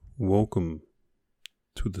Welcome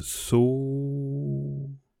to the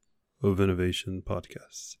Soul of Innovation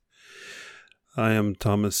podcast. I am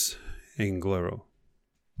Thomas Anglero.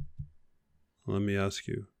 Let me ask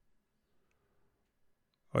you,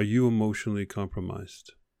 are you emotionally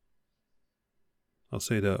compromised? I'll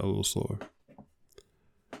say that a little slower.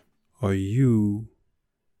 Are you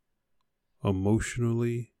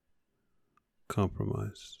emotionally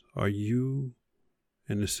compromised? Are you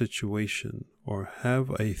in a situation or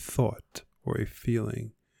have a thought or a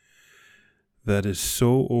feeling that is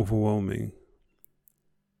so overwhelming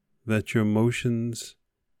that your emotions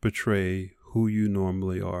betray who you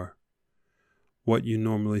normally are, what you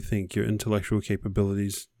normally think, your intellectual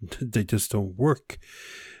capabilities, they just don't work.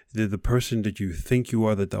 The person that you think you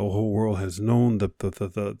are, that the whole world has known, the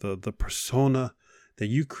persona that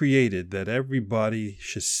you created that everybody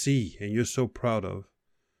should see and you're so proud of,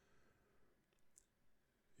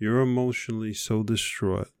 you're emotionally so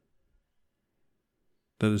distraught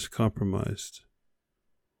that it's compromised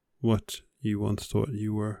what you once thought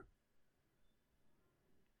you were.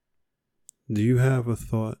 Do you have a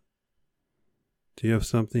thought? Do you have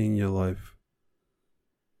something in your life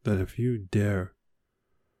that if you dare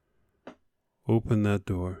open that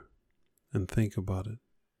door and think about it,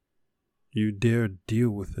 you dare deal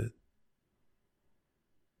with it,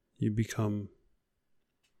 you become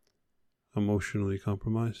emotionally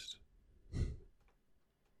compromised?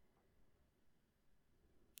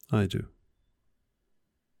 I do.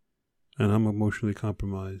 And I'm emotionally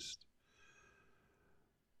compromised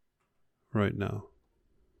right now.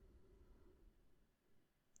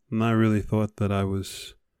 And I really thought that I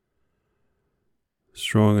was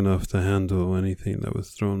strong enough to handle anything that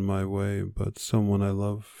was thrown my way, but someone I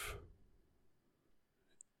love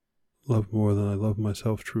more than I love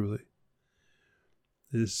myself truly,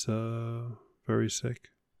 is very sick.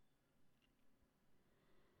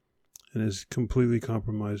 And has completely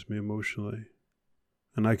compromised me emotionally.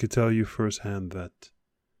 And I could tell you firsthand that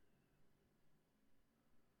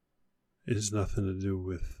it has nothing to do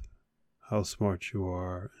with how smart you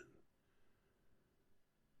are, and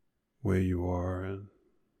where you are, and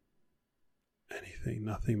anything.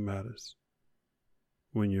 Nothing matters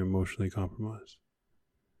when you're emotionally compromised.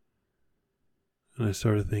 And I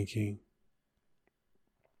started thinking,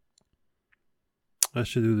 I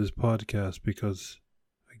should do this podcast because,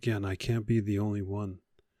 again, I can't be the only one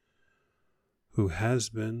who has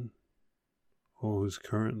been, or who's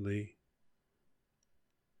currently,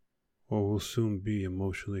 or will soon be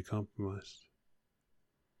emotionally compromised.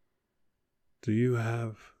 Do you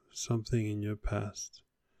have something in your past?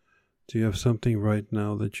 Do you have something right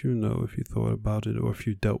now that you know if you thought about it or if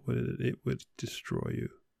you dealt with it, it would destroy you?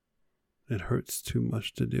 It hurts too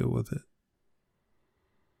much to deal with it.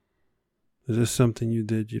 Is there something you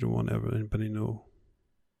did you don't want anybody to know?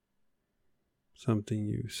 Something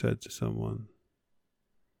you said to someone?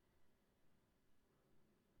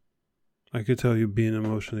 I could tell you being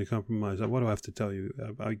emotionally compromised. What do I have to tell you?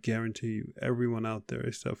 I guarantee you, everyone out there,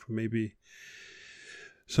 except for maybe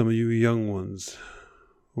some of you young ones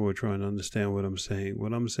who are trying to understand what I'm saying.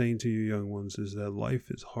 What I'm saying to you young ones is that life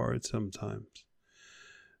is hard sometimes.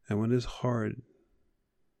 And when it's hard,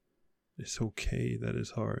 it's okay that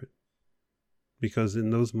it's hard. Because in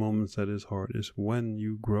those moments that is hard is when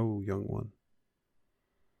you grow, young one.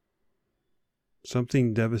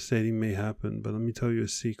 Something devastating may happen, but let me tell you a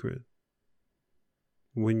secret.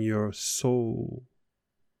 When your soul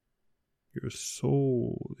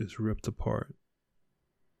is ripped apart,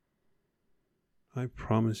 I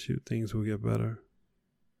promise you things will get better.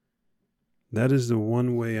 That is the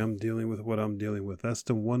one way I'm dealing with what I'm dealing with. That's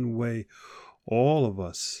the one way all of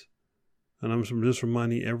us, and I'm just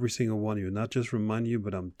reminding every single one of you, not just reminding you,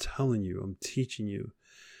 but I'm telling you, I'm teaching you,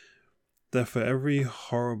 that for every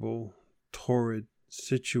horrible, torrid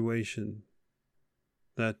situation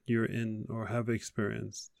that you're in or have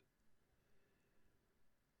experienced,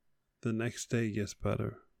 the next day gets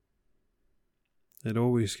better. It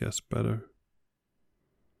always gets better.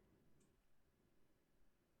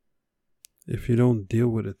 If you don't deal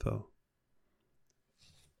with it, though,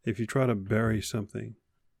 if you try to bury something,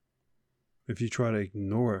 if you try to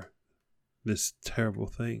ignore this terrible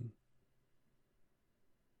thing,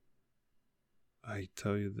 I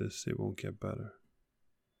tell you this, it won't get better.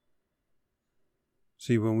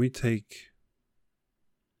 See, when we take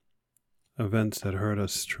events that hurt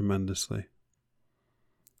us tremendously,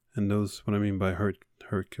 and those, what I mean by hurt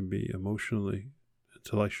could be emotionally,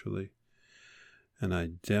 intellectually, and I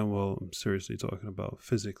damn well am seriously talking about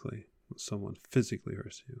physically, when someone physically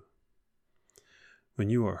hurts you. When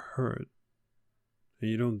you are hurt, and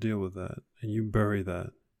you don't deal with that, and you bury that,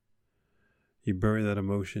 You bury that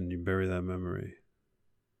emotion, you bury that memory.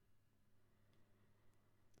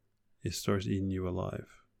 It starts eating you alive.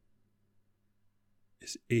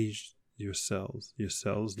 It's aged your cells. Your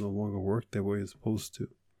cells no longer work the way it's supposed to.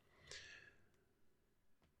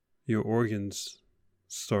 Your organs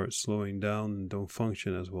start slowing down and don't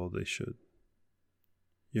function as well as they should.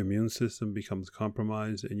 Your immune system becomes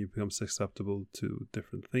compromised and you become susceptible to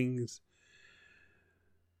different things.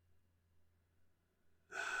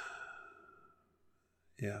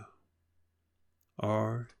 Yeah.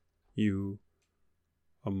 Are you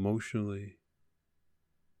emotionally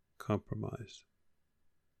compromised?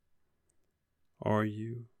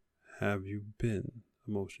 Have you been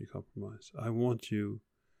emotionally compromised? I want you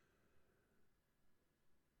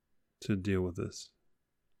to deal with this.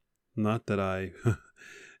 Not that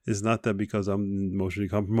it's not that because I'm emotionally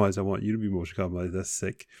compromised, I want you to be emotionally compromised. That's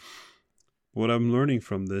sick. What I'm learning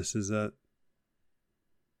from this is that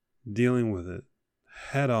dealing with it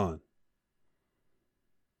head on,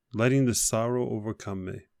 letting the sorrow overcome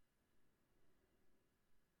me,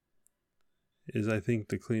 is, I think,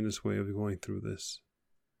 the cleanest way of going through this.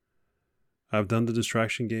 I've done the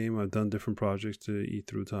distraction game. I've done different projects to eat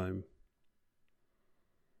through time.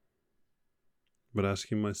 But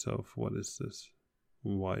asking myself, what is this?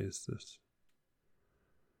 Why is this?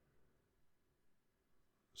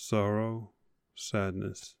 Sorrow,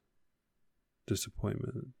 sadness,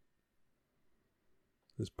 disappointment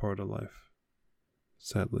is part of life,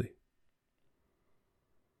 sadly.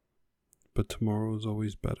 But tomorrow is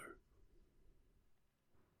always better.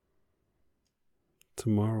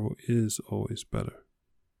 Tomorrow is always better.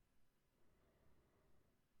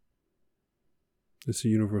 It's a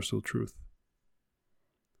universal truth.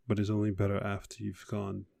 But it's only better after you've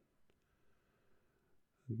gone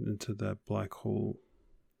into that black hole,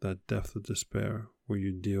 that depth of despair, where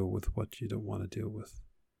you deal with what you don't want to deal with.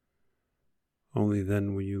 Only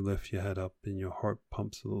then, when you lift your head up and your heart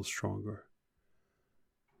pumps a little stronger,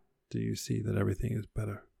 do you see that everything is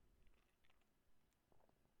better.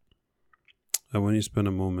 And when you spend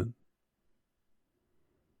a moment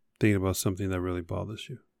thinking about something that really bothers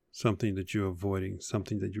you, something that you're avoiding,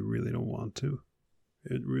 something that you really don't want to,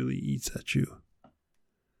 it really eats at you.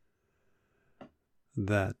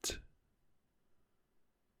 That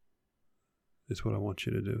is what I want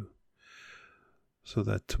you to do. So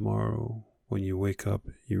that tomorrow, when you wake up,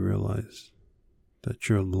 you realize that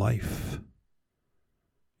your life,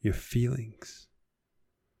 your feelings,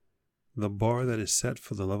 the bar that is set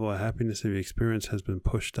for the level of happiness of your experience has been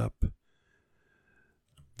pushed up.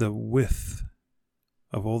 The width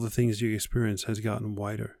of all the things you experience has gotten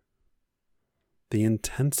wider. The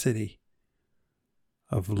intensity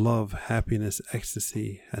of love, happiness,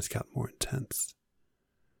 ecstasy has got more intense.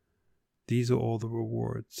 These are all the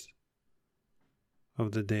rewards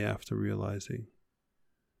of the day after realizing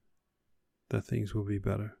that things will be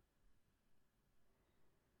better.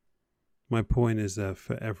 My point is that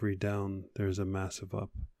for every down, there's a massive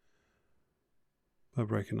up.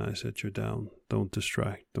 But recognize that you're down. Don't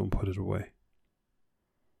distract. Don't put it away.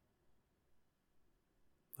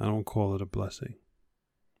 I don't call it a blessing,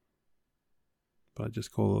 but I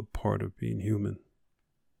just call it a part of being human.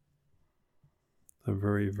 A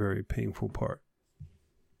very, very painful part.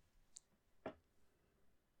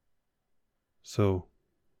 So,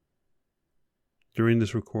 during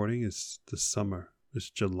this recording, it's the summer. It's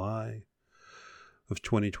July of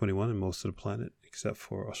 2021 in most of the planet, except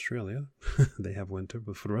for Australia. They have winter,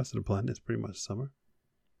 but for the rest of the planet, it's pretty much summer.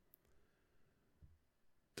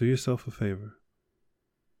 Do yourself a favor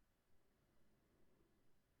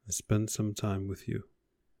and spend some time with you.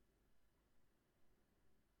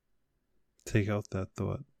 Take out that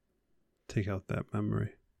thought. Take out that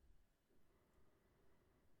memory.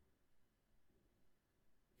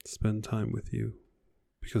 Spend time with you,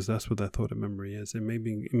 because that's what that thought and memory is. It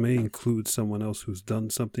may include someone else who's done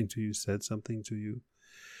something to you, said something to you,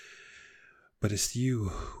 but it's you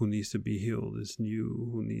who needs to be healed. It's you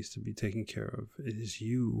who needs to be taken care of. It is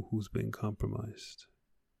you who's been compromised.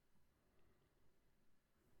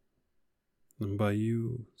 And by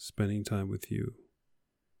you spending time with you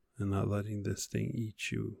and not letting this thing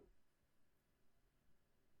eat you,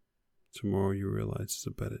 tomorrow you realize it's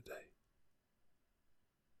a better day.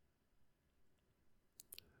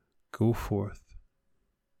 Go forth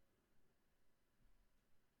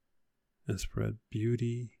and spread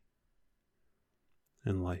beauty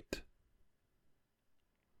and light.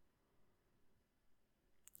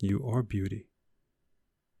 You are beauty.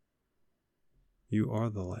 You are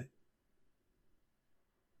the light.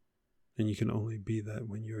 And you can only be that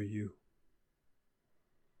when you're you.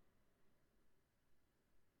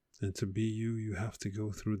 And to be you, you have to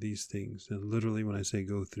go through these things. And literally, when I say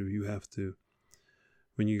go through, you have to,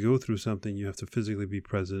 when you go through something, you have to physically be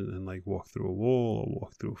present and like walk through a wall or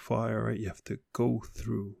walk through a fire, right? You have to go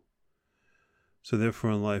through. So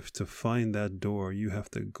therefore in life, to find that door, you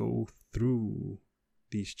have to go through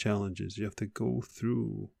these challenges. You have to go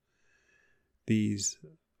through these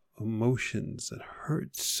emotions that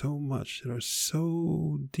hurt so much, that are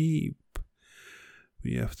so deep.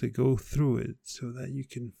 You have to go through it so that you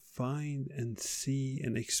can find and see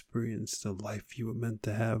and experience the life you were meant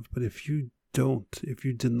to have. But if you don't, if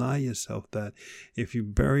you deny yourself that, if you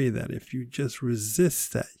bury that, if you just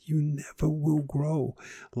resist that, you never will grow.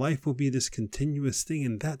 Life will be this continuous thing,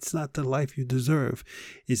 and that's not the life you deserve.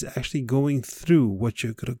 It's actually going through what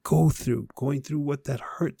you're going to go through, going through what that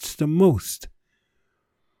hurts the most,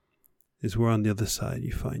 is where on the other side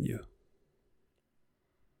you find you.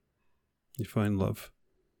 You find love.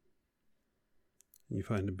 And you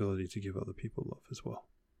find the ability to give other people love as well.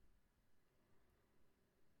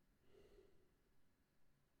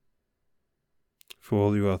 For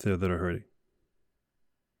all you out there that are hurting,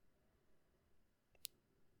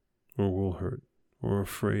 or will hurt, or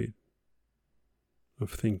afraid of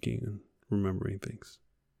thinking and remembering things,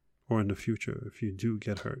 or in the future, if you do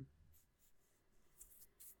get hurt,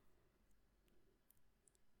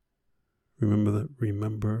 remember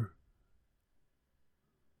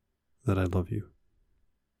that I love you.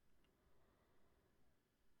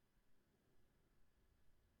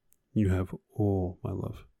 You have all my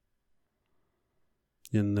love.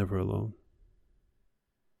 You're never alone.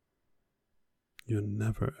 You're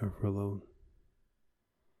never, ever alone.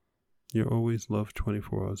 You're always loved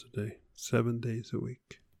 24 hours a day, 7 days a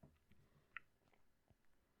week.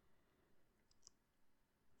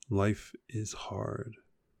 Life is hard.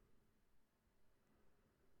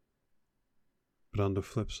 But on the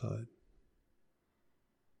flip side,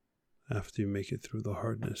 after you make it through the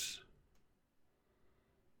hardness,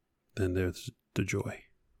 then there's the joy.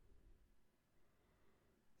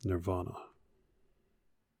 Nirvana.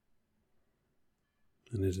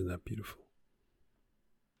 And isn't that beautiful?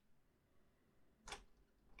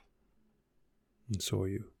 And so are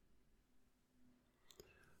you.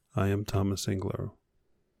 I am Thomas Anglero.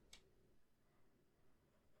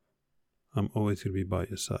 I'm always going to be by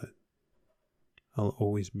your side. I'll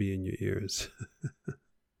always be in your ears.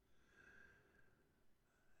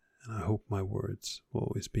 And I hope my words will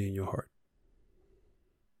always be in your heart.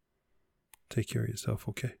 Take care of yourself,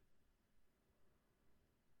 okay?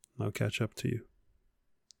 I'll catch up to you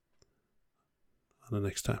on the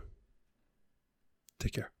next time.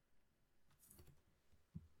 Take care.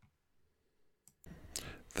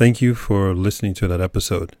 Thank you for listening to that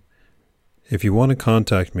episode. If you want to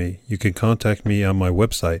contact me, you can contact me on my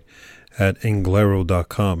website at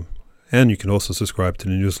anglero.com, and you can also subscribe to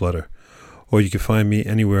the newsletter. Or you can find me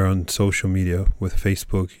anywhere on social media with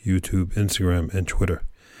Facebook, YouTube, Instagram, and Twitter.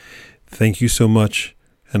 Thank you so much,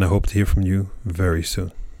 and I hope to hear from you very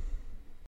soon.